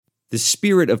The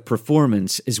spirit of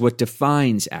performance is what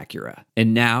defines Acura.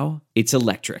 And now, it's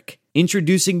electric.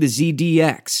 Introducing the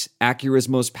ZDX, Acura's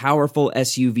most powerful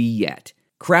SUV yet.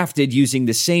 Crafted using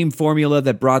the same formula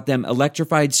that brought them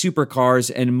electrified supercars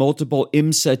and multiple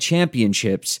IMSA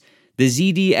championships, the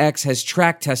ZDX has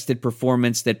track-tested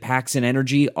performance that packs an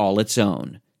energy all its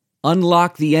own.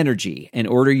 Unlock the energy and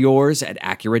order yours at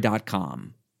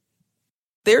Acura.com.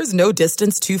 There's no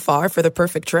distance too far for the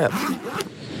perfect trip.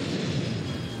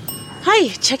 Hi,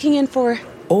 checking in for...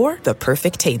 Or the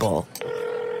perfect table.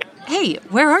 Hey,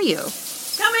 where are you?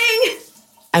 Coming!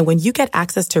 And when you get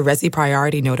access to Resi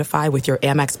Priority Notify with your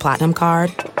Amex Platinum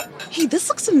card... Hey, this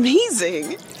looks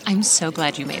amazing! I'm so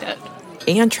glad you made it.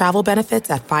 And travel benefits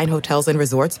at fine hotels and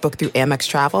resorts booked through Amex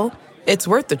Travel, it's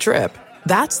worth the trip.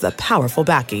 That's the powerful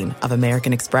backing of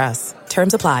American Express.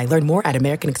 Terms apply. Learn more at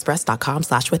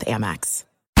americanexpress.com/withAmex.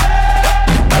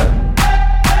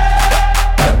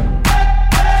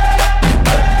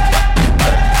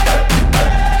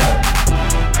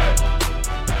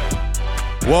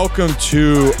 Welcome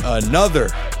to another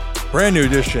brand new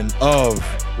edition of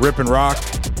Rip and Rock.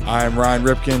 I'm Ryan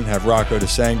Ripken, have Rocco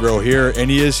DeSangro here, and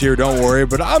he is here, don't worry,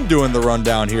 but I'm doing the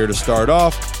rundown here to start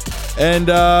off. And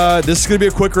this is going to be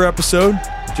a quicker episode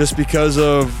just because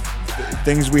of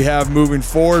things we have moving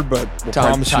forward, but we'll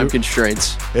promise you. Time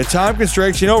constraints. Time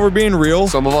constraints. You know, we're being real.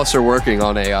 Some of us are working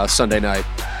on a Sunday night.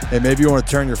 Hey, maybe you want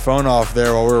to turn your phone off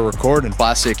there while we're recording.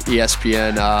 Classic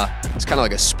ESPN. It's kind of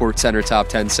like a Sports Center Top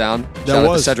 10 sound. Shout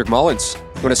out to Cedric Mullins.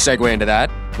 You want to segue into that?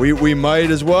 We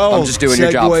might as well. I'm just doing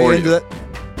your job for you. That.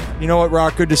 You know what,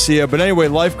 Rock? Good to see you. But anyway,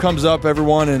 life comes up,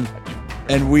 everyone,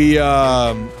 and we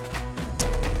got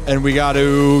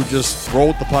to just roll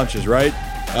with the punches, right?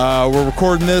 We're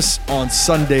recording this on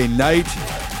Sunday night,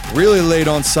 really late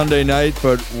on Sunday night,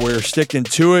 but we're sticking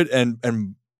to it.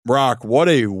 And Rock, what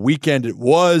a weekend it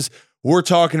was. We're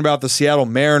talking about the Seattle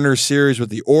Mariners series with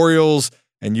the Orioles,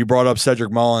 and you brought up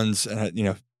Cedric Mullins, and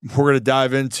we're going to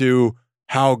dive into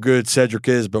how good Cedric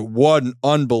is, but what an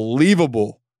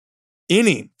unbelievable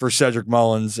inning for Cedric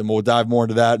Mullins, and we'll dive more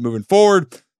into that moving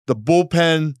forward. The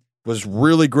bullpen was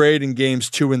really great in games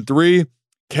 2 and 3.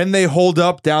 Can they hold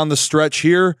up down the stretch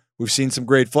here? We've seen some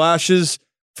great flashes.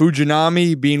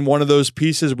 Fujinami being one of those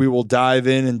pieces we will dive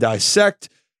in and dissect.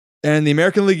 And the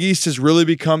American League East has really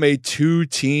become a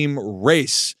 2-team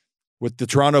race with the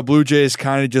Toronto Blue Jays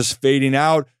kind of just fading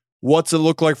out. What's it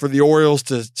look like for the Orioles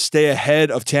to stay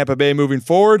ahead of Tampa Bay moving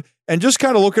forward? And just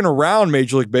kind of looking around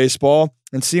Major League Baseball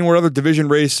and seeing what other division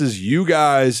races you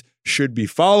guys should be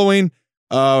following.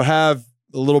 Have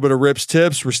a little bit of Rip's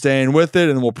tips. We're staying with it,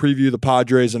 and we'll preview the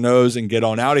Padres and O's and get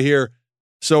on out of here.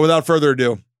 So without further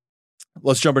ado,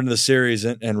 let's jump into the series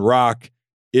and Rock.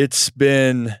 It's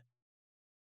been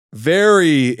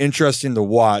very interesting to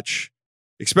watch,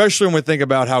 especially when we think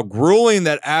about how grueling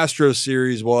that Astros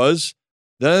series was.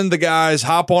 Then the guys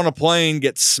hop on a plane,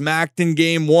 get smacked in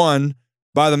game 1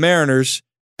 by the Mariners,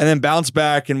 and then bounce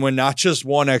back and win not just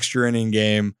 1 extra inning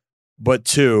game, but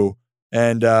 2.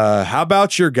 And how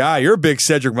about your guy? You're a big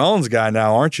Cedric Mullins guy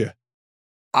now, aren't you?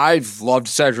 I've loved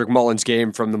Cedric Mullins'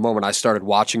 game from the moment I started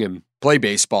watching him play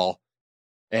baseball.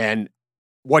 And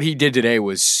what he did today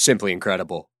was simply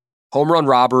incredible. Home run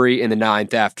robbery in the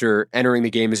 9th after entering the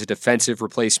game as a defensive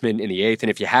replacement in the 8th. And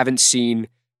if you haven't seen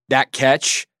that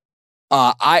catch,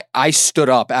 I stood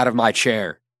up out of my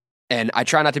chair. And I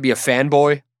try not to be a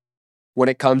fanboy when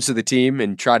it comes to the team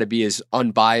and try to be as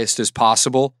unbiased as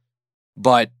possible.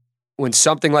 But when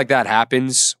something like that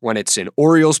happens, when it's an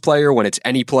Orioles player, when it's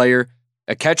any player,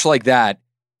 a catch like that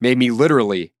made me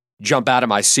literally jump out of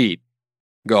my seat,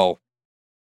 go,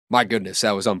 my goodness,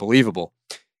 that was unbelievable.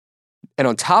 And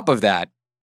on top of that,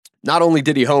 not only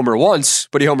did he homer once,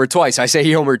 but he homered twice. I say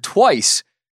he homered twice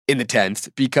in the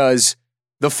 10th because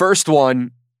the first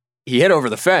one, he hit over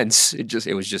the fence. It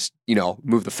was just,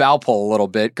 move the foul pole a little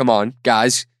bit. Come on,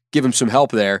 guys, give him some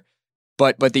help there.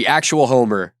 But the actual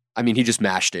homer, he just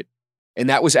mashed it. And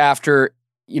that was after,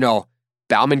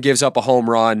 Ballin gives up a home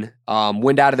run,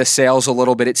 wind out of the sails a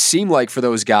little bit. It seemed like for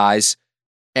those guys.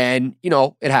 And,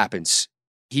 it happens.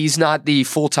 He's not the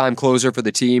full-time closer for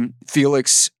the team.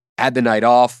 Felix had the night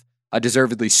off,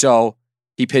 deservedly so.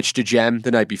 He pitched a gem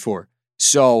the night before.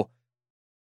 So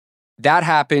that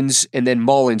happens, and then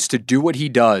Mullins, to do what he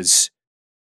does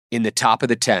in the top of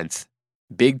the 10th,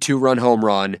 big 2-run home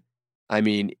run.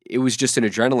 It was just an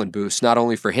adrenaline boost, not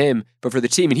only for him, but for the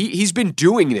team. And he's been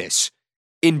doing this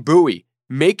in Bowie,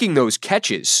 making those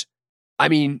catches.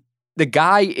 The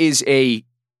guy is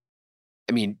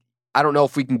I don't know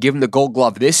if we can give him the Gold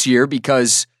Glove this year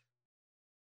because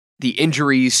the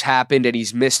injuries happened and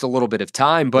he's missed a little bit of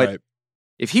time. But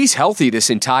If he's healthy this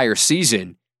entire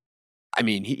season, I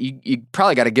mean, you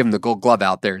probably got to give him the Gold Glove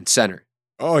out there in center.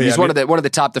 Oh yeah, he's one of the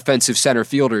top defensive center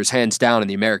fielders, hands down, in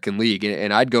the American League,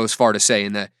 and I'd go as far to say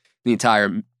in the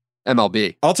entire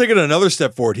MLB. I'll take it another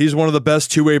step forward. He's one of the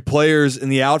best two-way players in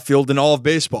the outfield in all of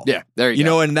baseball. Yeah, there you go. You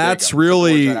know, and that's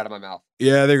really right out of my mouth.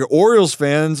 Yeah, the Orioles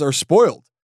fans are spoiled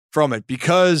from it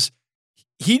because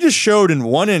he just showed in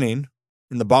one inning,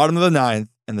 in the bottom of the ninth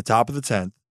and the top of the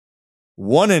 10th,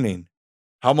 one inning,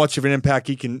 how much of an impact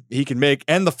he can make.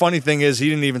 And the funny thing is, he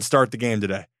didn't even start the game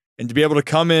today. And to be able to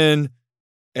come in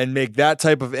and make that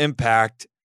type of impact,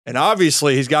 and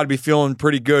obviously he's got to be feeling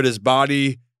pretty good. His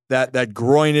body, that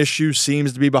groin issue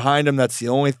seems to be behind him. That's the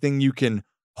only thing you can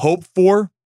hope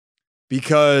for,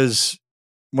 because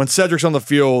when Cedric's on the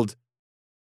field,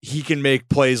 he can make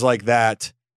plays like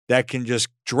that can just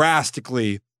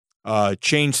drastically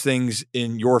change things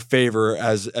in your favor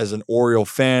as an Oriole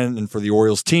fan and for the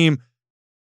Orioles team.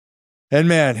 And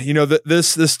man, you know,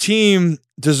 this team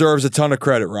deserves a ton of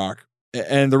credit, Rock.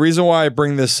 And the reason why I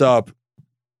bring this up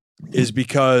is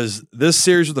because this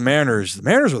series with the Mariners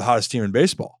were the hottest team in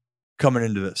baseball coming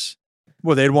into this.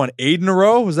 Well, they'd won 8 in a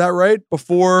row. Was that right?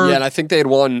 Before? Yeah, and I think they had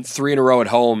won 3 in a row at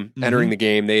home entering the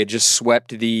game. They had just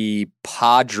swept the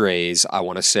Padres, I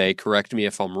want to say. Correct me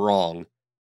if I'm wrong.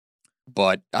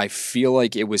 But I feel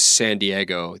like it was San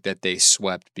Diego that they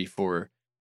swept before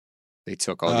they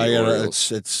took on the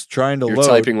Orioles. It's trying to You're load.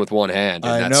 typing with one hand,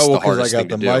 and I that's know, the because hardest I got thing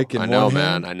the to do. mic in I know, one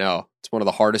man. hand. I know. It's one of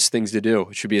the hardest things to do.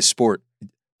 It should be a sport.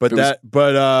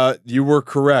 But you were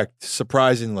correct,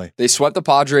 surprisingly. They swept the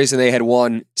Padres, and they had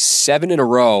won 7 in a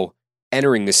row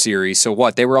entering the series. So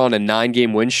what? They were on a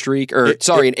 9-game win streak, an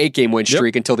 8-game win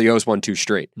streak until the O's won 2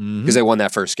 straight because they won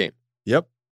that first game. Yep.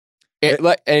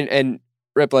 And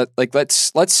Rip,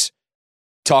 let's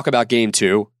talk about game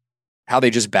 2, how they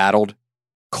just battled.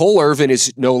 Cole Irvin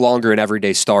is no longer an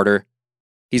everyday starter.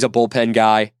 He's a bullpen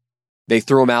guy. They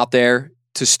threw him out there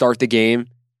to start the game,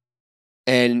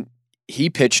 and he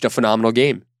pitched a phenomenal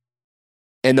game.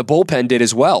 And the bullpen did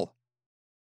as well.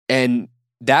 And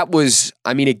that was,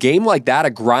 I mean, a game like that, a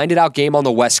grinded out game on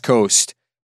the West Coast,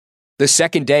 the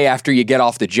second day after you get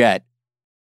off the jet,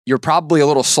 you're probably a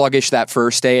little sluggish that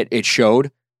first day. It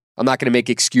showed. I'm not going to make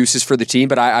excuses for the team,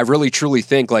 but I really truly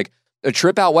think like a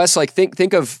trip out west, like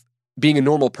think of being a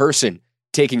normal person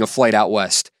taking a flight out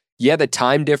west. Yeah, the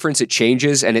time difference, it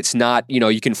changes, and it's not,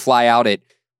 you can fly out at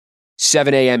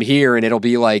 7 a.m. here and it'll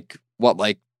be like,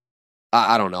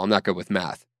 I don't know, I'm not good with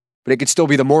math, but it could still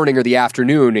be the morning or the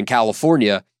afternoon in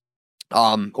California,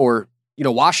 or,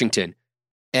 Washington.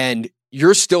 And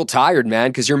you're still tired, man,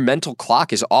 because your mental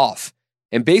clock is off.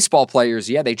 And baseball players,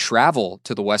 yeah, they travel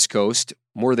to the West Coast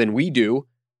more than we do,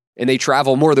 and they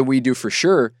travel more than we do for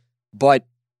sure, but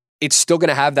it's still going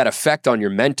to have that effect on your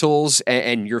mentals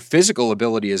and your physical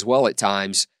ability as well at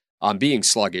times, being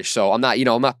sluggish. So I'm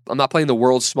not playing the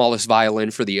world's smallest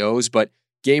violin for the O's, but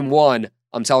game 1,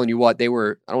 I'm telling you what, they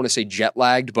were, I don't want to say jet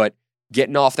lagged, but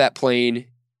getting off that plane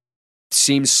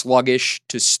seemed sluggish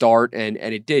to start, and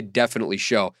it did definitely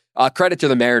show. Credit to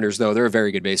the Mariners, though. They're a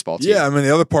very good baseball team. Yeah, I mean,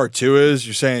 the other part, too, is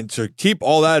you're saying to keep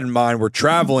all that in mind, we're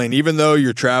traveling, even though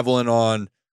you're traveling on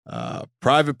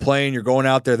private plane, you're going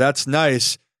out there, that's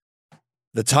nice.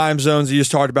 The time zones you just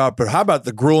talked about, but how about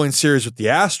the grueling series with the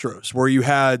Astros, where you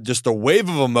had just a wave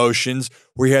of emotions,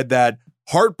 where you had that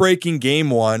heartbreaking game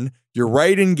 1, you're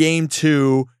right in game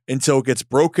 2 until it gets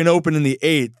broken open in the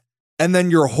 8th, and then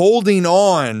you're holding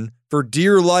on for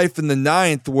dear life in the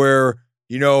 9th, where,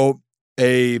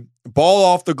 a ball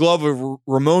off the glove of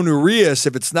Ramon Urias,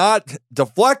 if it's not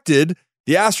deflected,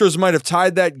 the Astros might have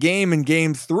tied that game in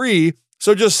game 3.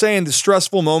 So just saying the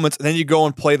stressful moments, and then you go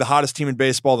and play the hottest team in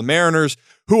baseball, the Mariners,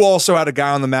 who also had a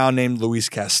guy on the mound named Luis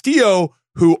Castillo,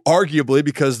 who arguably,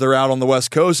 because they're out on the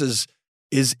West Coast,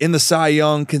 is in the Cy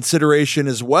Young consideration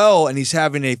as well, and he's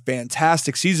having a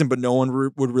fantastic season, but no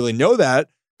one would really know that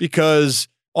because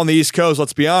on the East Coast,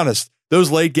 let's be honest,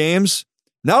 those late games,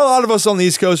 not a lot of us on the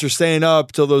East Coast are staying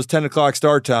up till those 10 o'clock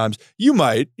start times. You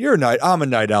might. You're a night. I'm a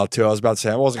night out too. I was about to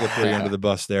say, I wasn't going to throw you under the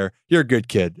bus there. You're a good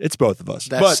kid. It's both of us.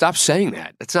 Stop saying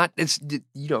that. It's not,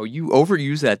 you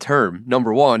overuse that term,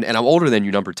 number 1, and I'm older than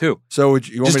you, number 2. So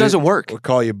you want just me doesn't work. We'll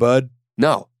call you bud?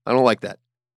 No, I don't like that.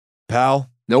 Pal?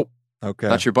 Nope. Okay.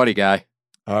 Not your buddy guy.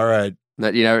 All right.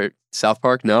 Not, South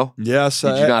Park? No? Yes.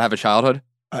 Did you not have a childhood?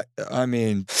 I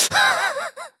mean...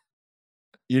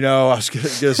 I was going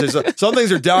to say, some things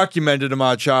are documented in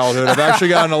my childhood. I've actually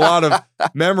gotten a lot of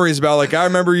memories about, like, I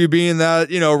remember you being that,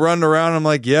 running around. I'm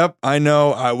like, yep, I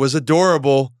know. I was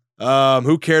adorable.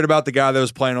 Who cared about the guy that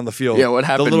was playing on the field? Yeah, what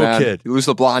happened, The little man? kid. You lose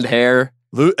the blonde hair.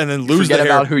 And then lose Forget the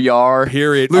hair. about who you are.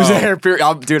 Period. Lose the hair. Period.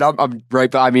 I'm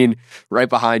right. Right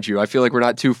behind you. I feel like we're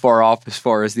not too far off as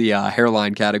far as the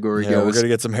hairline category goes. We're gonna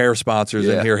get some hair sponsors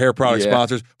in Yeah. here, hair product Yeah.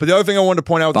 sponsors. But the other thing I wanted to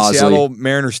point out with the Bosley, Seattle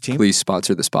Mariners team. Please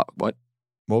sponsor the spot. What?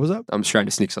 What was that? I'm just trying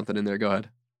to sneak something in there. Go ahead.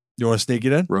 You want to sneak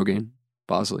it in? Rogaine,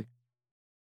 Bosley.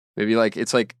 Maybe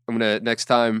it's like I'm gonna next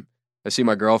time I see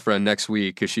my girlfriend next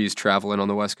week because she's traveling on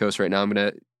the West Coast right now. I'm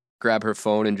gonna grab her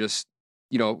phone and just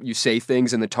you say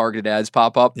things and the targeted ads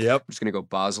pop up. Yep. I'm just gonna go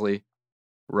Bosley,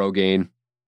 Rogaine,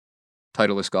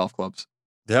 Titleist golf clubs.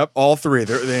 Yep. All three.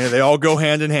 They all go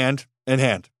hand in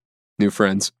hand. New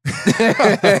friends.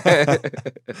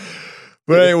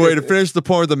 But anyway, to finish the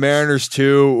point with the Mariners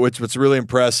too, what's really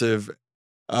impressive,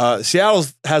 Seattle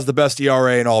has the best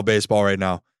ERA in all baseball right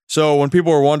now. So when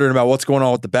people are wondering about what's going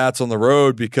on with the bats on the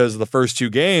road because of the first two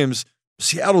games,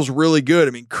 Seattle's really good.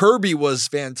 I mean, Kirby was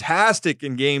fantastic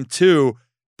in game 2,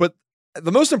 but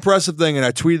the most impressive thing, and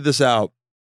I tweeted this out,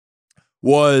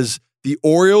 was the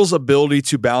Orioles' ability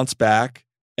to bounce back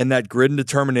and that grit and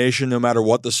determination no matter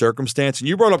what the circumstance. And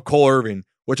you brought up Cole Irvin,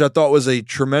 which I thought was a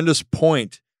tremendous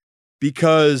point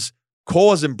because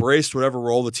Cole has embraced whatever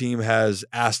role the team has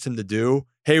asked him to do.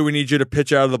 Hey, we need you to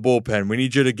pitch out of the bullpen. We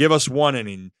need you to give us 1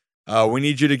 inning. We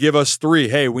need you to give us 3.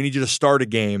 Hey, we need you to start a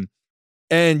game.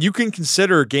 And you can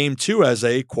consider game 2 as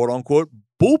a quote-unquote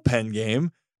bullpen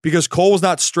game because Cole was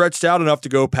not stretched out enough to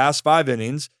go past 5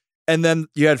 innings. And then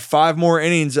you had 5 more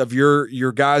innings of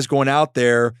your guys going out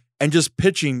there and just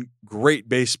pitching great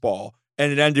baseball.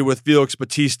 And it ended with Felix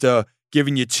Bautista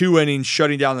giving you 2 innings,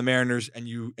 shutting down the Mariners, and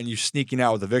you sneaking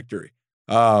out with a victory.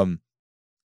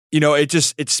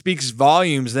 It speaks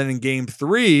volumes. Then in game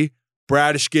 3,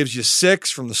 Bradish gives you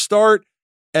 6 from the start.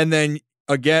 And then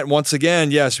once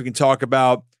again, yes, we can talk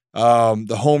about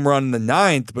the home run in the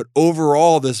 9th, but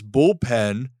overall this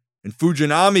bullpen and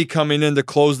Fujinami coming in to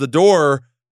close the door,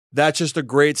 that's just a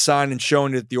great sign and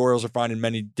showing that the Orioles are finding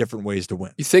many different ways to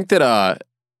win. You think that,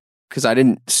 because I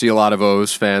didn't see a lot of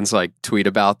O's fans tweet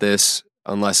about this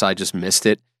unless I just missed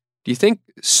it. Do you think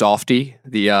Softy,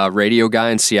 the radio guy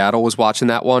in Seattle, was watching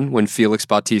that one when Felix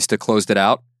Bautista closed it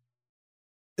out?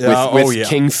 With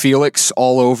King Felix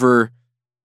all over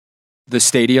the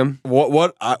stadium?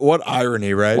 What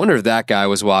irony, right? I wonder if that guy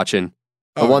was watching.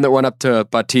 The one that went up to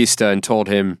Bautista and told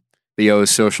him the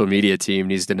O's social media team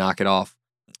needs to knock it off.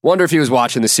 Wonder if he was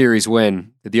watching the series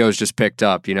win that the O's just picked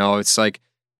up. It's like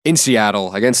in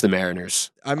Seattle against the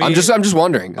Mariners. I mean, I'm just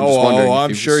wondering.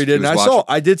 I'm sure he did.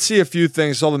 I did see a few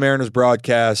things. Saw the Mariners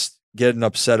broadcast getting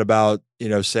upset about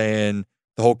saying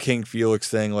the whole King Felix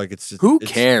thing. Like who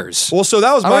cares? Well, so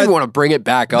that was I don't even want to bring it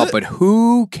back up, but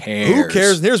who cares? Who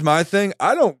cares? And here's my thing.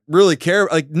 I don't really care.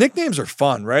 Like nicknames are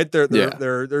fun, right?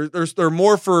 They're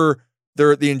more for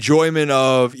the enjoyment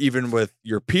of even with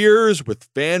your peers, with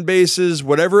fan bases,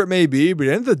 whatever it may be. But at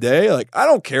the end of the day, I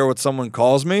don't care what someone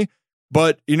calls me.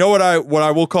 But you know what I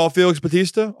will call Felix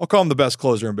Bautista? I'll call him the best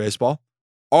closer in baseball.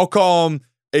 I'll call him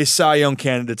a Cy Young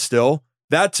candidate still.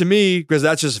 That to me, because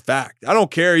that's just a fact. I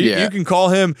don't care. You can call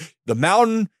him the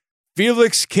Mountain,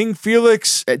 Felix, King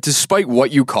Felix. Despite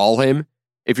what you call him,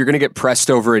 if you're going to get pressed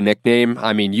over a nickname,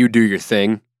 I mean, you do your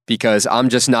thing because I'm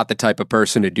just not the type of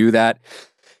person to do that.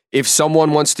 If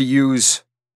someone wants to use,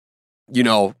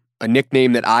 a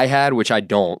nickname that I had, which I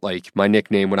don't, like my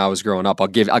nickname when I was growing up, I'll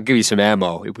give you some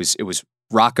ammo. It was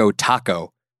Rocco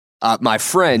Taco. My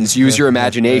friends, use your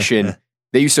imagination.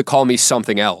 They used to call me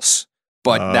something else,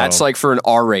 but that's for an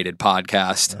R-rated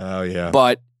podcast. Oh yeah.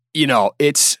 But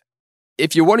it's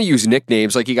if you want to use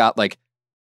nicknames, you got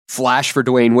Flash for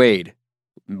Dwayne Wade,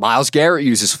 Myles Garrett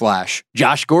uses Flash,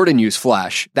 Josh Gordon used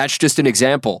Flash. That's just an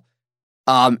example.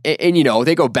 And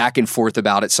they go back and forth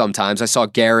about it sometimes. I saw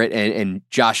Garrett and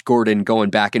Josh Gordon going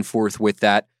back and forth with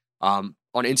that on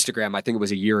Instagram. I think it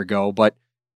was a year ago, but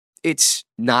it's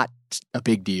not a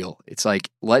big deal. It's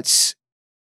let's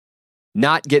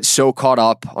not get so caught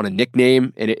up on a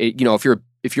nickname. And if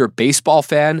you're a baseball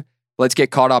fan, let's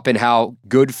get caught up in how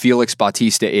good Felix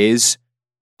Bautista is,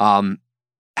 how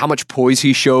much poise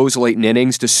he shows late in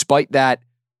innings, despite that.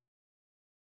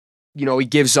 He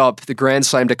gives up the grand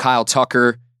slam to Kyle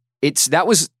Tucker. I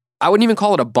wouldn't even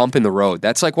call it a bump in the road.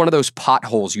 That's one of those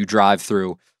potholes you drive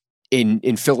through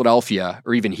in Philadelphia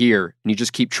or even here, and you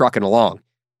just keep trucking along.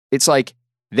 It's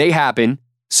they happen.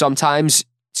 Sometimes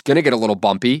it's going to get a little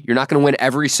bumpy. You're not going to win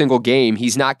every single game.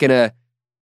 He's not going to,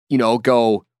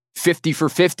 go 50 for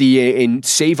 50 in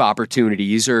save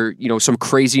opportunities or, some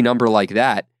crazy number like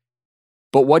that.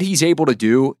 But what he's able to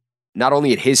do, not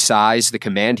only at his size, the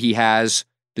command he has,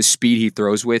 the speed he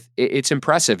throws with, it's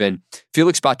impressive. And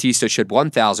Felix Bautista should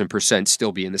 1,000%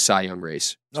 still be in the Cy Young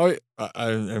race. Oh,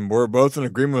 and we're both in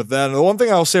agreement with that. And the one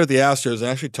thing I'll say with the Astros, I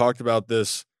actually talked about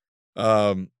this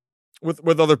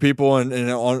with other people and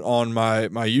on my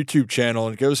YouTube channel,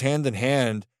 and it goes hand in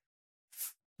hand.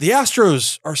 The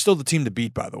Astros are still the team to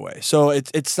beat, by the way. So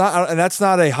it's not, and that's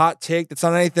not a hot take. That's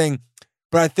not anything.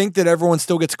 But I think that everyone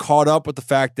still gets caught up with the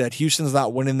fact that Houston's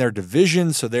not winning their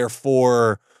division, so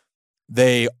therefore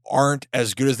they aren't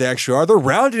as good as they actually are. They're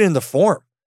rounded into form.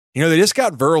 You know, they just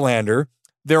got Verlander.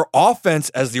 Their offense,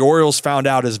 as the Orioles found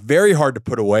out, is very hard to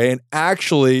put away. And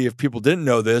actually, if people didn't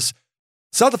know this,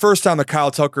 it's not the first time that Kyle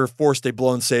Tucker forced a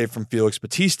blown save from Felix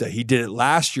Bautista. He did it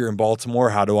last year in Baltimore.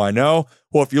 How do I know?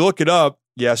 Well, if you look it up,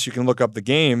 yes, you can look up the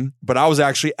game, but I was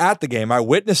actually at the game. I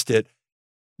witnessed it.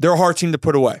 They're a hard team to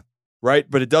put away, right?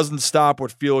 But it doesn't stop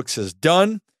what Felix has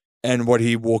done and what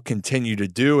he will continue to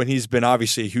do. And he's been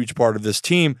obviously a huge part of this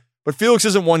team. But Felix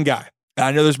isn't one guy. And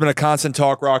I know there's been a constant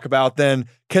talk, Rock, about then,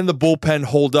 can the bullpen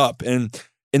hold up? And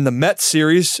in the Mets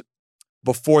series,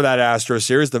 before that Astros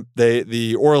series,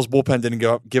 the Orioles bullpen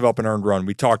didn't give up an earned run.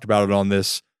 We talked about it on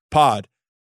this pod.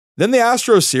 Then the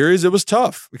Astros series, it was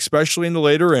tough, especially in the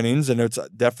later innings, and it's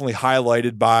definitely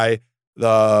highlighted by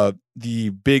the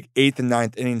big 8th and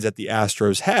 9th innings that the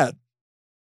Astros had.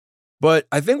 But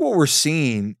I think what we're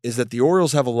seeing is that the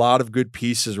Orioles have a lot of good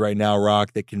pieces right now,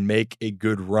 Rock, that can make a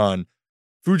good run.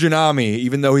 Fujinami,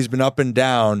 even though he's been up and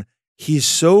down, he's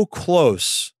so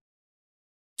close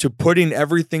to putting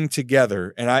everything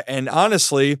together. And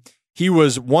honestly, he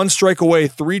was one strike away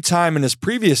 3 times in his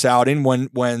previous outing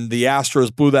when the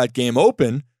Astros blew that game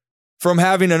open from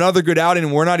having another good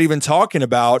outing. We're not even talking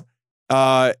about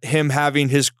him having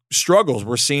his struggles.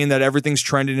 We're seeing that everything's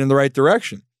trending in the right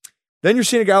direction. Then you're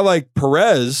seeing a guy like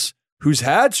Perez, who's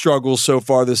had struggles so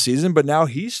far this season, but now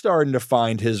he's starting to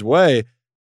find his way.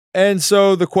 And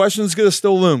so the question is going to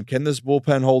still loom. Can this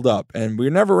bullpen hold up? And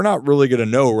we're not really going to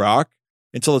know, Rock,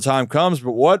 until the time comes.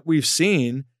 But what we've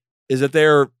seen is that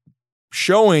they're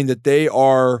showing that they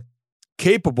are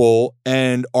capable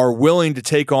and are willing to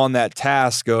take on that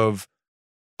task of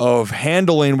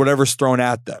handling whatever's thrown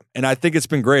at them. And I think it's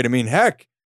been great. I mean, heck,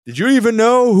 did you even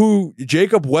know who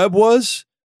Jacob Webb was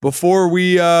before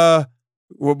the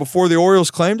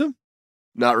Orioles claimed him?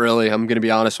 Not really. I'm going to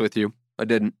be honest with you. I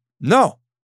didn't. No.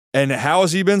 And how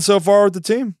has he been so far with the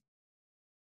team?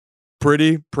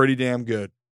 Pretty damn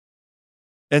good.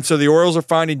 And so the Orioles are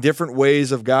finding different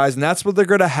ways of guys, and that's what they're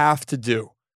going to have to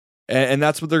do. And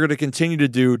that's what they're going to continue to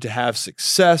do to have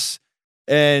success.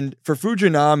 And for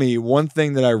Fujinami, one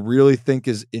thing that I really think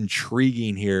is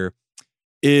intriguing here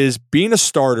is being a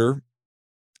starter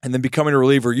and then becoming a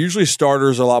reliever. Usually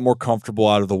starters are a lot more comfortable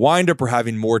out of the windup or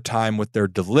having more time with their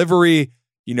delivery.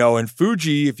 You know, and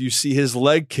Fuji, if you see his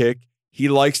leg kick, he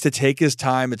likes to take his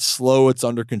time. It's slow. It's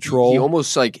under control. He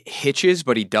almost like hitches,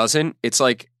 but he doesn't. It's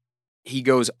like he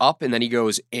goes up and then he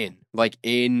goes in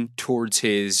towards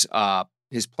his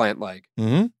plant leg.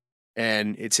 Mm-hmm.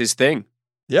 And it's his thing.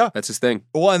 Yeah. That's his thing.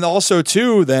 Well, and also,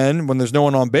 too, then, when there's no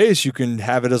one on base, you can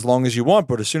have it as long as you want.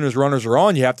 But as soon as runners are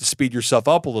on, you have to speed yourself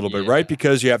up a little bit, right?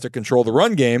 Because you have to control the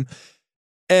run game.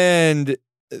 And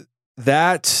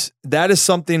that is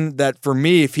something that, for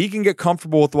me, if he can get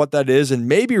comfortable with what that is and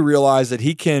maybe realize that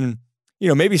he can,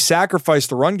 maybe sacrifice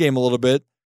the run game a little bit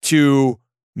to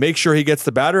make sure he gets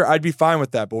the batter, I'd be fine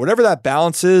with that. But whatever that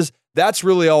balance is, that's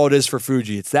really all it is for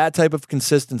Fuji. It's that type of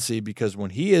consistency, because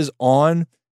when he is on,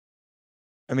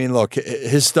 I mean, look,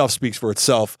 his stuff speaks for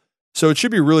itself. So it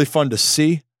should be really fun to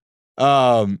see.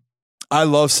 I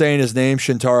love saying his name,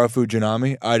 Shintaro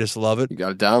Fujinami. I just love it. You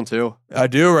got it down, too. I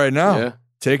do right now. Yeah.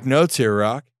 Take notes here,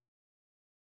 Rock.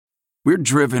 We're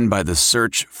driven by the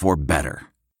search for better.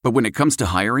 But when it comes to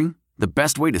hiring, the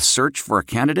best way to search for a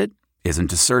candidate isn't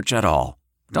to search at all.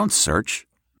 Don't search.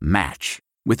 Match.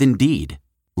 With Indeed.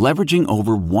 Leveraging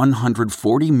over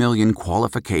 140 million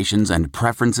qualifications and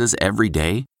preferences every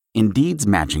day, Indeed's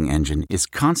matching engine is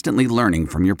constantly learning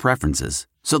from your preferences.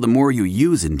 So the more you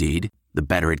use Indeed, the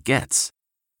better it gets.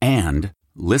 And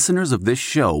listeners of this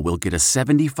show will get a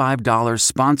 $75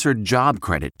 sponsored job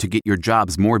credit to get your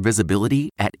jobs more visibility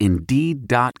at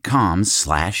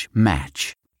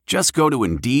Indeed.com/match. Just go to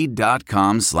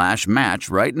Indeed.com/match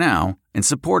right now and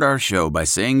support our show by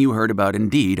saying you heard about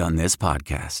Indeed on this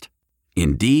podcast.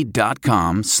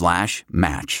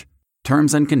 Indeed.com/match.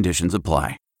 Terms and conditions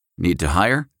apply. Need to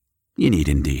hire? You need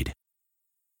Indeed.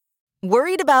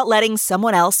 Worried about letting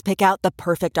someone else pick out the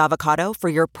perfect avocado for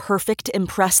your perfect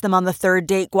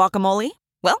impress-them-on-the-third-date guacamole?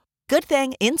 Well, good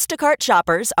thing Instacart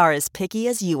shoppers are as picky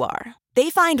as you are. They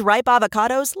find ripe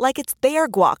avocados like it's their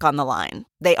guac on the line.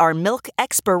 They are milk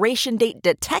expiration date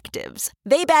detectives.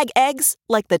 They bag eggs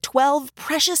like the 12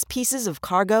 precious pieces of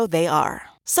cargo they are.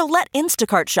 So let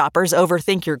Instacart shoppers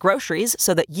overthink your groceries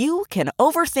so that you can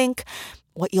overthink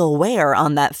what you'll wear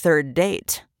on that third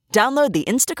date. Download the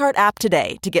Instacart app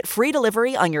today to get free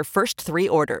delivery on your first 3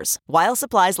 orders, while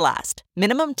supplies last.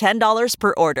 Minimum $10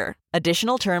 per order.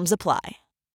 Additional terms apply.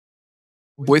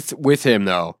 With him,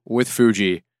 though, with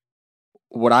Fuji,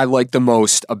 what I like the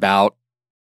most about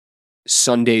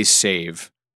Sunday's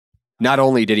save, not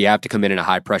only did he have to come in a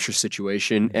high-pressure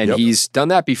situation, and he's done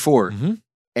that before,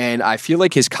 and I feel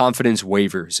like his confidence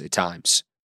wavers at times.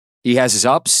 He has his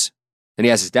ups, and he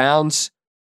has his downs.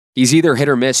 He's either hit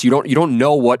or miss. You don't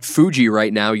know what Fuji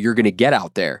right now you're going to get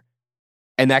out there.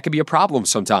 And that could be a problem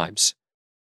sometimes.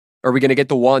 Are we going to get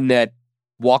the one that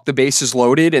walked the bases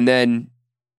loaded and then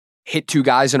hit 2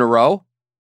 guys in a row?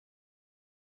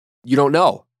 You don't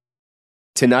know.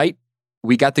 Tonight,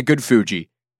 we got the good Fuji.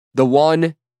 The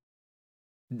one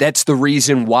that's the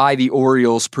reason why the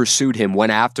Orioles pursued him,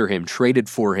 went after him, traded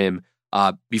for him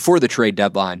before the trade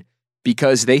deadline,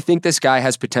 because they think this guy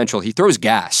has potential. He throws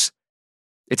gas.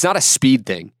 It's not a speed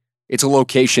thing. It's a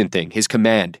location thing, his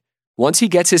command. Once he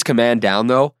gets his command down,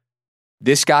 though,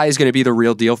 this guy is going to be the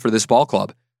real deal for this ball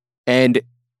club. And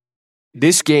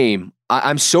this game,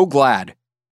 I'm so glad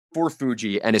for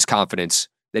Fuji and his confidence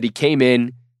that he came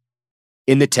in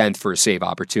the 10th for a save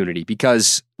opportunity.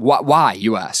 Because why,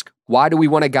 you ask? Why do we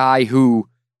want a guy who,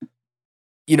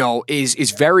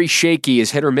 is very shaky,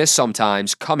 is hit or miss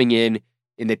sometimes, coming in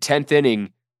the 10th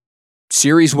inning,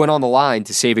 series win on the line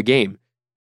to save a game?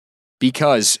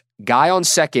 Because guy on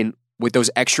second with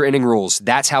those extra inning rules,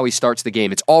 that's how he starts the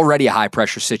game. It's already a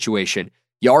high-pressure situation.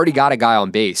 You already got a guy on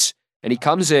base. And he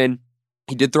comes in,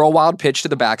 he did throw a wild pitch to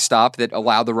the backstop that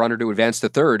allowed the runner to advance to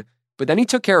third, but then he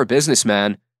took care of business,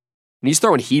 man. And he's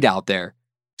throwing heat out there.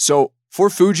 So for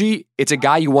Fuji, it's a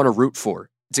guy you want to root for.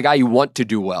 It's a guy you want to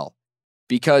do well.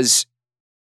 Because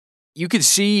you could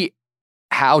see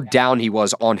how down he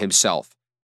was on himself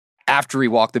after he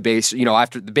walked the base,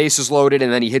 after the base is loaded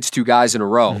and then he hits 2 guys in a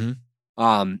row.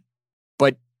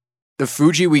 But the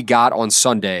Fuji we got on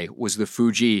Sunday was the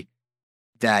Fuji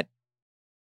that,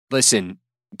 listen,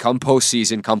 come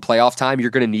postseason, come playoff time, you're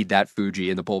going to need that Fuji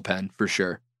in the bullpen for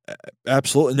sure.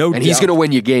 Absolutely. No doubt. And he's going to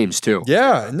win you games too.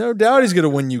 Yeah, no doubt he's going to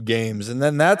win you games. And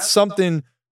then that's something,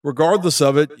 regardless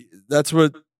of it, that's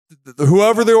what,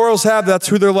 whoever the Orioles have, that's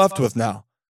who they're left with now.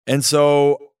 And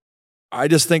so I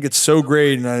just think it's so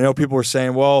great. And I know people are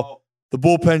saying, well, the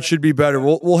bullpen should be better.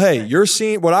 Well, hey, you're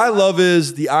seeing, what I love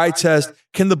is the eye test.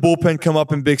 Can the bullpen come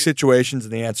up in big situations?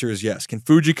 And the answer is yes. Can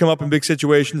Fuji come up in big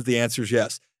situations? The answer is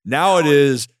yes. Now it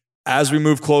is, as we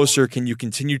move closer, can you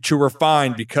continue to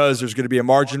refine, because there's going to be a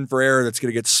margin for error that's going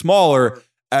to get smaller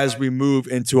as we move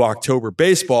into October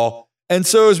baseball. And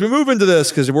so as we move into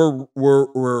this, because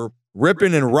we're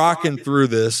ripping and rocking through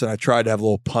this, and I tried to have a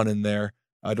little pun in there.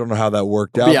 I don't know how that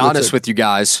worked out. I'll be honest with you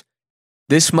guys.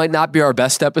 This might not be our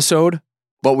best episode,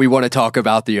 but we want to talk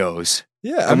about the O's.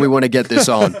 Yeah. And we want to get this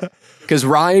on. Because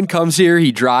Ryan comes here,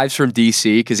 he drives from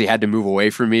DC because he had to move away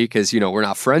from me because, we're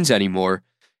not friends anymore.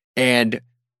 And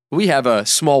we have a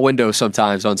small window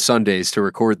sometimes on Sundays to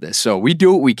record this. So we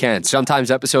do what we can.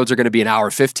 Sometimes episodes are going to be an hour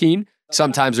 15.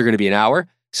 Sometimes they're going to be an hour.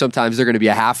 Sometimes they're going to be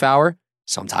a half hour.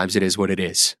 Sometimes it is what it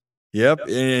is. Yep.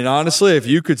 And honestly, if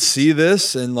you could see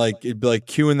this and it'd be like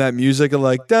cueing that music and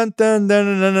dun, dun, dun,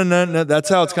 dun, dun, dun, dun, that's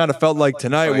how it's kind of felt like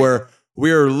tonight, where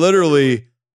we are literally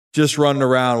just running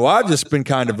around. Well, I've just been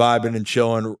kind of vibing and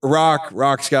chilling.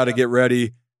 Rock's got to get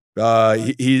ready.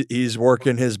 He's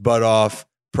working his butt off.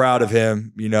 Proud of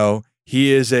him.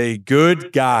 He is a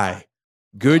good guy.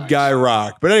 Good guy,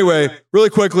 Rock. But anyway, really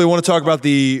quickly, I want to talk about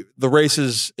the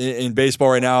races in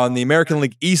baseball right now. And the American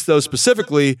League East, though,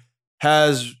 specifically,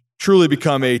 has truly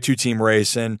become a 2-team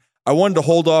race. And I wanted to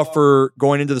hold off for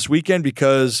going into this weekend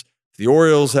because the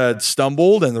Orioles had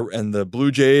stumbled and the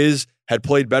Blue Jays had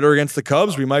played better against the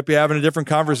Cubs. We might be having a different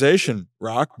conversation,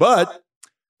 Rock. But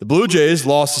the Blue Jays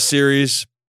lost the series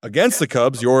against the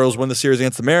Cubs. The Orioles win the series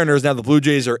against the Mariners. Now the Blue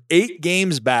Jays are 8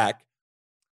 games back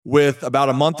with about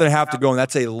a month and a half to go, and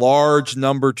that's a large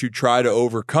number to try to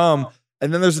overcome.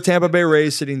 And then there's the Tampa Bay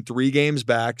Rays sitting 3 games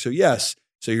back. So yes,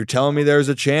 so you're telling me there's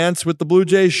a chance with the Blue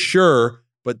Jays? Sure,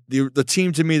 but the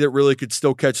team to me that really could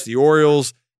still catch the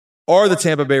Orioles are the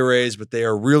Tampa Bay Rays, but they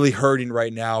are really hurting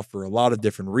right now for a lot of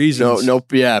different reasons.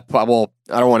 Yeah. Well,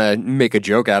 I don't want to make a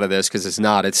joke out of this because it's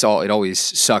not. It always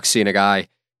sucks seeing a guy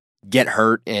get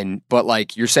hurt, but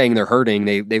like you're saying they're hurting,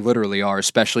 they literally are,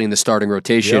 especially in the starting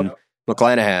rotation. Yep.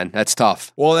 McClanahan, that's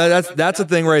tough. Well, that's the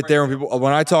thing right there.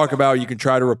 When I talk about you can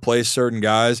try to replace certain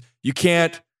guys, you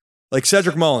can't. Like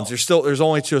Cedric Mullins, there's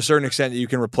only to a certain extent that you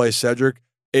can replace Cedric.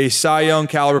 A Cy Young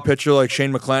caliber pitcher like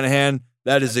Shane McClanahan,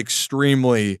 that is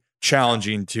extremely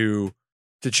challenging to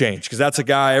change, because that's a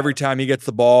guy, every time he gets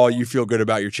the ball, you feel good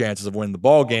about your chances of winning the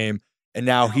ball game, and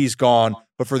now he's gone.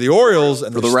 But for the Orioles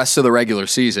and for the rest of the regular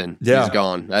season, he's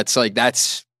gone.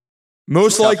 That's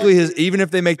most likely even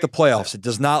if they make the playoffs, it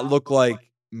does not look like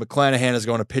McClanahan is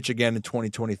going to pitch again in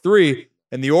 2023.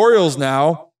 And the Orioles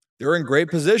now, they're in great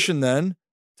position then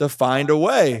to find a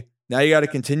way. Now you got to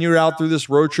continue out through this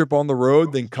road trip on the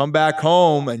road, then come back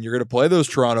home, and you're going to play those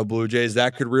Toronto Blue Jays.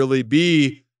 That could really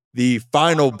be the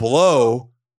final blow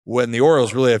when the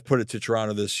Orioles really have put it to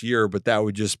Toronto this year, but that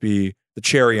would just be the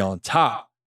cherry on top.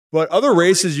 But other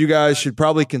races you guys should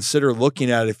probably consider looking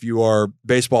at if you are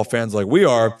baseball fans like we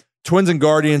are. Twins and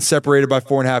Guardians separated by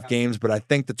 4.5 games, but I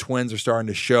think the Twins are starting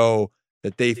to show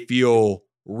that they feel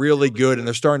really good, and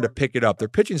they're starting to pick it up. Their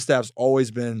pitching staff's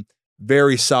always been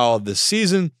very solid this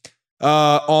season.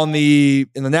 In the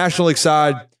National League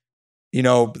side,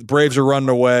 the Braves are running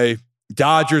away.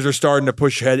 Dodgers are starting to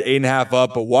push ahead 8.5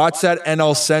 up, but watch that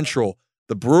NL Central.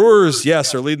 The Brewers,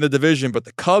 yes, are leading the division, but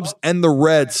the Cubs and the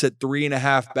Reds sit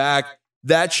 3.5 back.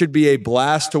 That should be a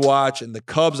blast to watch. And the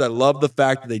Cubs, I love the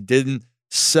fact that they didn't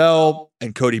sell,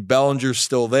 and Cody Bellinger's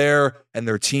still there, and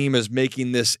their team is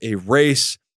making this a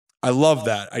race. I love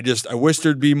that. I wish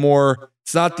there'd be more.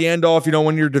 It's not the end all if you don't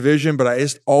win your division, but I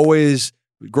just always,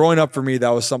 growing up for me, that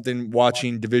was something,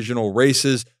 watching divisional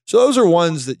races. So those are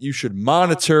ones that you should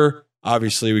monitor.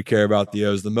 Obviously, we care about the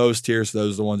O's the most here, so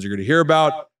those are the ones you're going to hear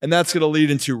about. And that's going to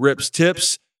lead into Rip's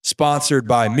Tips, sponsored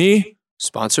by me.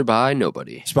 Sponsored by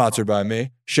nobody. Sponsored by me.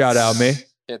 Shout out me.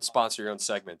 Can't sponsor your own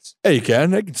segments. Hey, you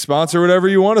can. They can sponsor whatever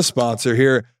you want to sponsor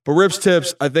here. But Rip's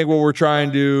Tips, I think what we're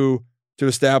trying to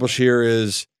establish here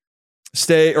is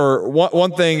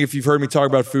one thing, if you've heard me talk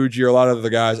about Fuji or a lot of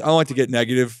other guys, I don't like to get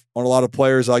negative on a lot of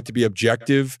players. I like to be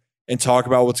objective and talk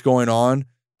about what's going on.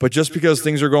 But just because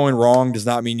things are going wrong does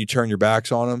not mean you turn your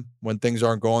backs on them when things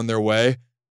aren't going their way.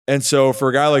 And so for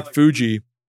a guy like Fuji,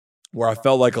 where I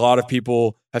felt like a lot of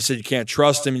people have said you can't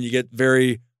trust him and you get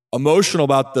very emotional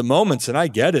about the moments, and I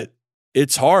get it.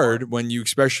 It's hard when you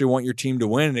especially want your team to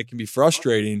win, and it can be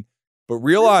frustrating. But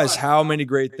realize how many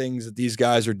great things that these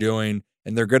guys are doing,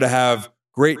 and they're going to have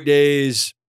great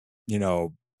days,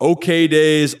 okay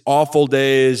days, awful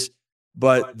days,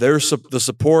 but there's the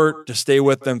support to stay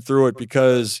with them through it,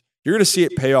 because you're going to see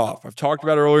it pay off. I've talked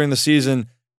about earlier in the season,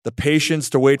 the patience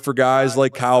to wait for guys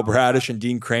like Kyle Bradish and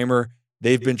Dean Kramer.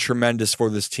 They've been tremendous for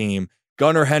this team.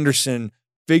 Gunnar Henderson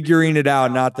figuring it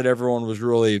out. Not that everyone was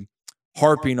really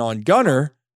harping on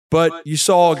Gunnar, but you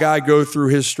saw a guy go through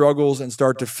his struggles and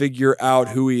start to figure out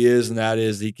who he is, and that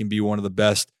is he can be one of the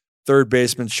best third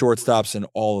baseman, shortstops in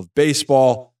all of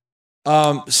baseball.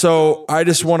 So I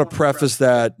just want to preface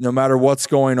that no matter what's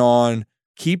going on,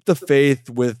 keep the faith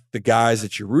with the guys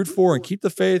that you root for, and keep the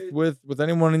faith with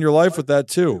anyone in your life with that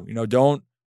too. Don't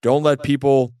let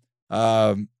people,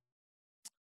 how do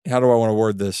I want to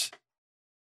word this?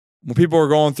 When people are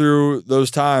going through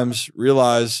those times,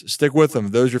 realize, stick with them.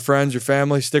 Those are your friends, your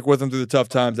family, stick with them through the tough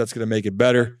times. That's going to make it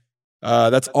better.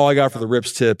 That's all I got for the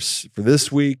Rips Tips for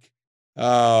this week.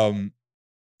 I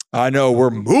know we're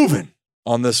moving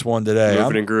on this one today.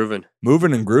 Moving and grooving.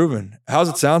 Moving and grooving. How's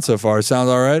it sound so far? It sounds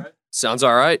all right? Sounds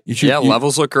all right.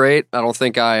 Levels look great. I don't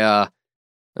think I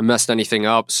messed anything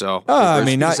up. So not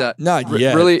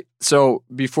yet. Really. So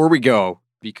before we go,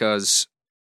 because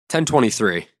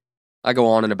 10:23, I go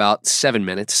on in about 7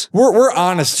 minutes. We're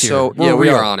honest here. So we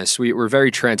are honest. We're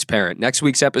very transparent. Next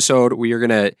week's episode,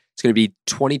 it's gonna be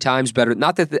 20 times better.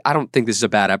 Not that I don't think this is a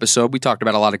bad episode. We talked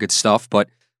about a lot of good stuff, but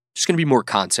just gonna be more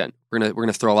content. We're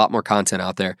gonna throw a lot more content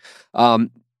out there.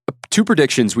 2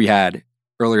 predictions we had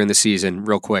earlier in the season,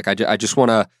 real quick.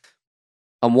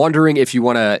 I'm wondering if you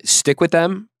want to stick with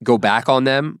them, go back on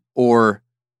them, or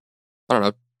I don't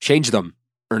know, change them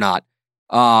or not.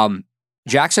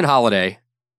 Jackson Holliday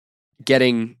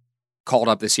getting called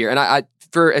up this year, and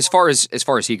for as far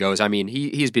as he goes, I mean,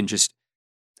 he's been just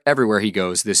everywhere he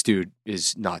goes. This dude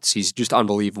is nuts. He's just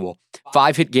unbelievable.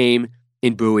 5-hit game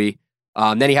in Bowie.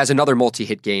 Then he has another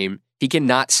multi-hit game. He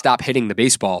cannot stop hitting the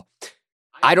baseball.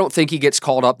 I don't think he gets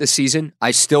called up this season.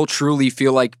 I still truly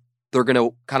feel like they're going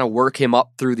to kind of work him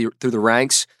up through the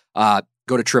ranks,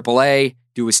 go to AAA,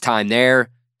 do his time there,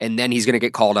 and then he's going to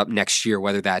get called up next year,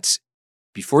 whether that's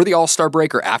before the All-Star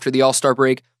break or after the All-Star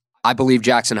break. I believe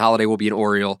Jackson Holliday will be an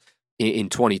Oriole in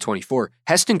 2024.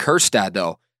 Heston Kjerstad,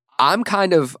 though, I'm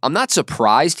not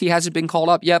surprised he hasn't been called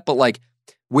up yet, but like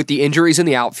with the injuries in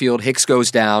the outfield, Hicks goes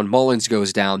down, Mullins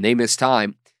goes down, they miss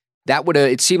time.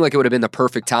 It seemed like it would have been the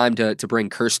perfect time to bring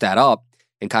Kjerstad up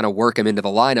and kind of work him into the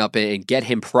lineup and get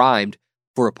him primed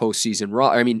for a postseason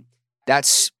run. I mean, I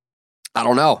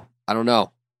don't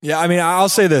know. Yeah, I mean, I'll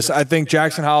say this. I think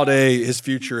Jackson Holliday, his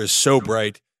future is so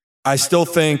bright. I still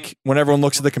think when everyone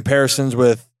looks at the comparisons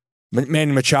with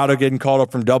Manny Machado getting called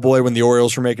up from Double-A when the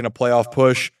Orioles were making a playoff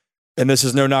push, and this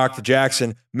is no knock to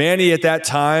Jackson, Manny at that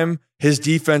time, his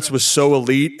defense was so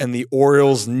elite, and the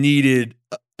Orioles needed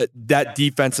that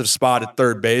defensive spot at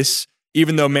third base,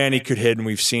 even though Manny could hit, and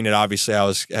we've seen it obviously how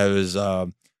his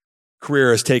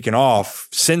career has taken off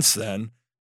since then.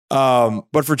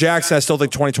 But for Jackson, I still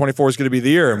think 2024 is going to be the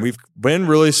year, and we've been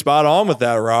really spot on with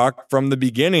that, Rock, from the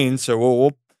beginning.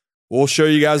 So we'll show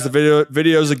you guys the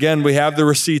videos again. We have the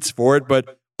receipts for it,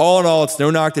 but all in all, it's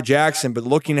no knock to Jackson. But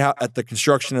looking at the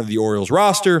construction of the Orioles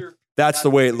roster, that's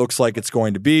the way it looks like it's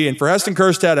going to be. And for Heston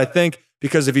Kjerstad, I think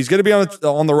because if he's going to be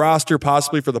on the roster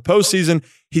possibly for the postseason,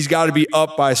 he's got to be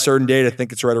up by a certain date. I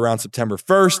think it's right around September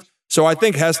 1st. So I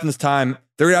think Heston's time,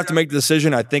 they're going to have to make the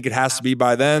decision. I think it has to be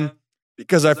by then,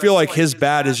 because I feel like his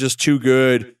bat is just too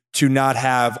good to not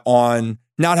have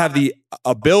the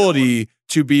ability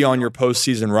to be on your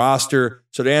postseason roster.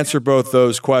 So to answer both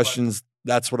those questions,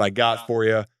 that's what I got for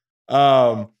you.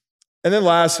 And then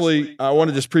lastly, I want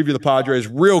to just preview the Padres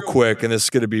real quick, and this is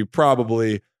going to be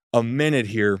probably a minute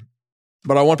here,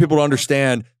 but I want people to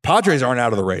understand Padres aren't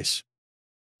out of the race.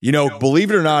 You know,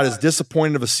 believe it or not, as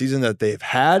disappointing of a season that they've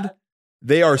had,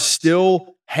 they are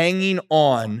still hanging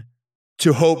on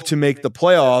to hope to make the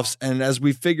playoffs. And as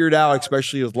we figured out,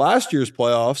 especially with last year's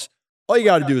playoffs, all you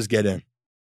got to do is get in.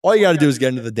 All you got to do is get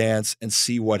into the dance and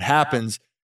see what happens.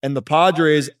 And the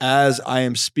Padres, as I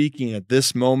am speaking at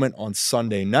this moment on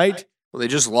Sunday night. Well, they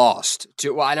just lost.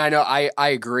 And I know, I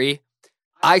agree.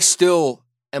 I still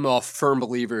am a firm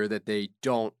believer that they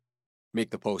don't make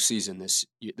the postseason this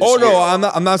year. No,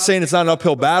 I'm not saying it's not an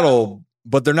uphill battle,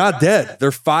 but they're not dead.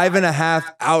 They're 5.5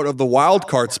 out of the wild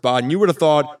card spot. And you would have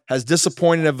thought, as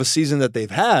disappointing of a season that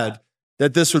they've had,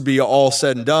 that this would be all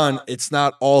said and done. It's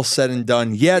not all said and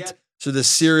done yet. So the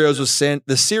series with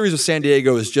San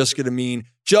Diego is just going to mean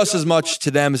just as much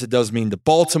to them as it does mean to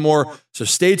Baltimore. So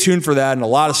stay tuned for that, and a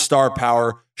lot of star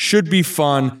power. Should be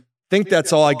fun. Think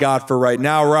that's all I got for right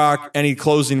now, Rock. Any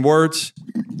closing words?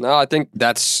 No, I think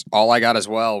that's all I got as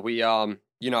well. We, it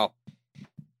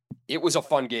was a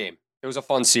fun game. It was a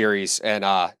fun series, and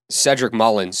Cedric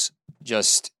Mullins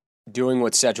just doing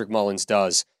what Cedric Mullins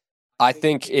does. I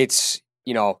think it's,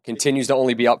 continues to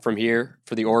only be up from here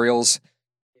for the Orioles.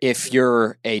 If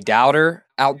you're a doubter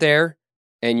out there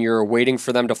and you're waiting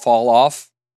for them to fall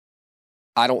off,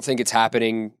 I don't think it's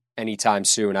happening anytime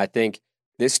soon. I think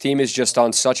this team is just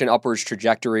on such an upwards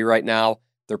trajectory right now.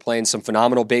 They're playing some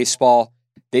phenomenal baseball.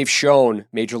 They've shown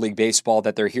Major League Baseball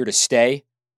that they're here to stay,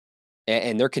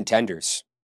 and they're contenders.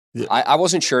 Yeah. I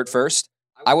wasn't sure at first.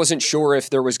 I wasn't sure if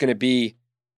there was going to be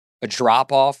a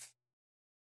drop-off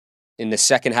in the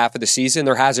second half of the season.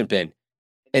 There hasn't been.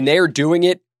 And they are doing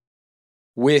it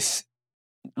with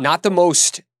not the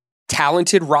most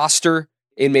talented roster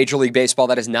in Major League Baseball.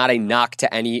 That is not a knock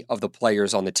to any of the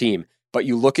players on the team. But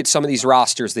you look at some of these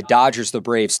rosters, the Dodgers, the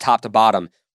Braves, top to bottom,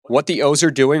 what the O's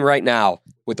are doing right now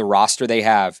with the roster they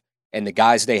have and the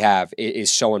guys they have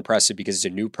is so impressive, because it's a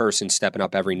new person stepping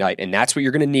up every night. And that's what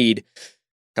you're going to need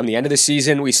come the end of the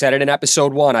season. We said it in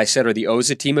episode 1. I said, are the O's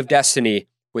a team of destiny?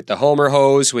 With the homer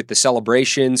hose, with the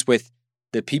celebrations, with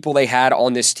the people they had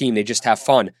on this team, they just have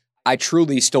fun. I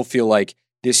truly still feel like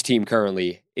this team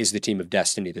currently is the team of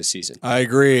destiny this season. I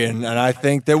agree, and I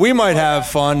think that we might have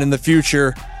fun in the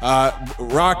future.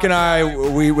 Rock and I,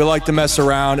 we like to mess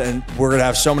around, and we're going to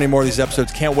have so many more of these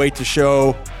episodes. Can't wait to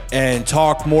show and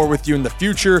talk more with you in the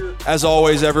future. As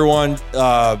always, everyone,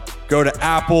 go to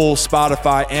Apple,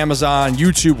 Spotify, Amazon,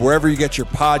 YouTube, wherever you get your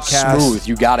podcasts. Smooth.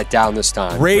 You got it down this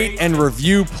time. Rate and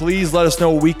review. Please let us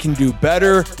know what we can do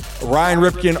better. Ryan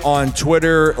Ripken on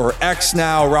Twitter, or X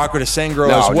now, Rocco DeSangro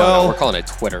as well. No, we're calling it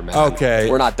Twitter, man. Okay.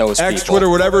 We're not those X, people. Twitter,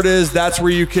 whatever it is, that's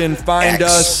where you can find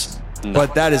us. No.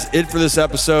 But that is it for this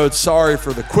episode. Sorry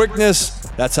for the quickness.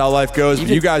 That's how life goes. But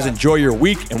you guys enjoy your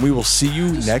week, and we will see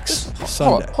you next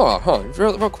Sunday. Hold on.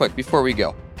 Real quick before we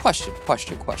go. Question.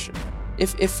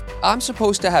 If I'm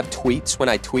supposed to have tweets when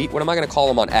I tweet, what am I going to call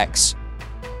them on X?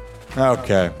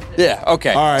 Okay. Yeah,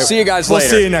 okay. All right. See you guys We'll later.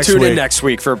 see you next Tune week. in next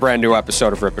week for a brand new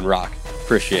episode of Rip and Rock.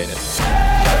 Appreciate it.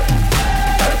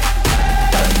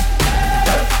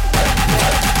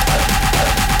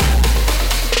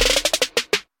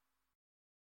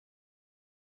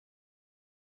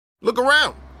 Look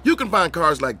around. You can find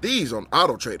cars like these on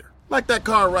AutoTrader, like that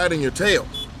car riding your tail.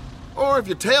 Or if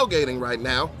you're tailgating right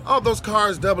now, all those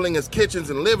cars doubling as kitchens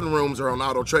and living rooms are on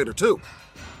AutoTrader too.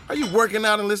 Are you working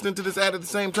out and listening to this ad at the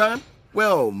same time?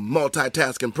 Well,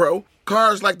 multitasking pro,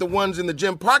 cars like the ones in the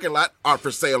gym parking lot are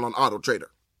for sale on AutoTrader.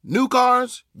 New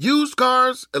cars, used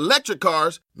cars, electric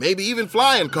cars, maybe even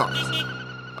flying cars.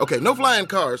 Okay, no flying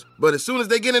cars, but as soon as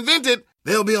they get invented,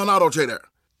 they'll be on AutoTrader.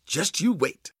 Just you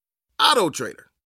wait. AutoTrader.